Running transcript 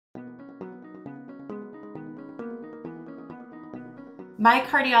My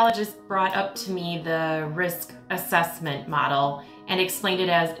cardiologist brought up to me the risk assessment model and explained it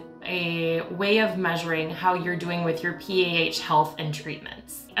as a way of measuring how you're doing with your PAH health and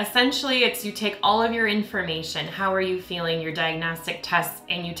treatments. Essentially, it's you take all of your information, how are you feeling, your diagnostic tests,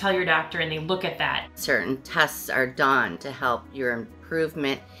 and you tell your doctor and they look at that. Certain tests are done to help your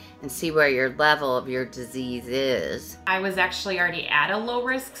improvement and see where your level of your disease is. I was actually already at a low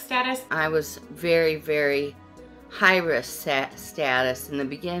risk status. I was very, very high risk status in the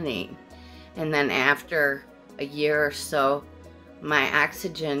beginning. And then after a year or so, my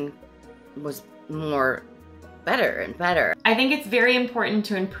oxygen was better and better. I think it's very important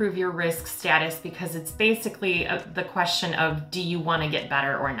to improve your risk status because it's basically the question of, do you want to get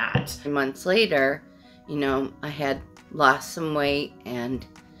better or not? Months later, I had lost some weight and,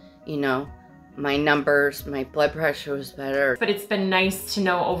 my numbers, my blood pressure was better. But it's been nice to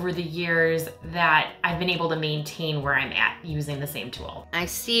know over the years that I've been able to maintain where I'm at using the same tool. I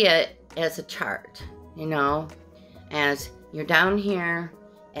see it as a chart, as you're down here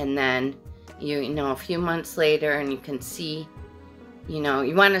and then a few months later and you can see, you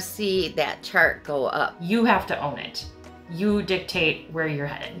want to see that chart go up. You have to own it. You dictate where you're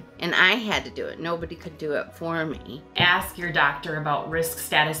headed. And I had to do it. Nobody could do it for me. Ask your doctor about risk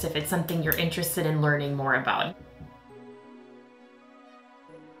status if it's something you're interested in learning more about.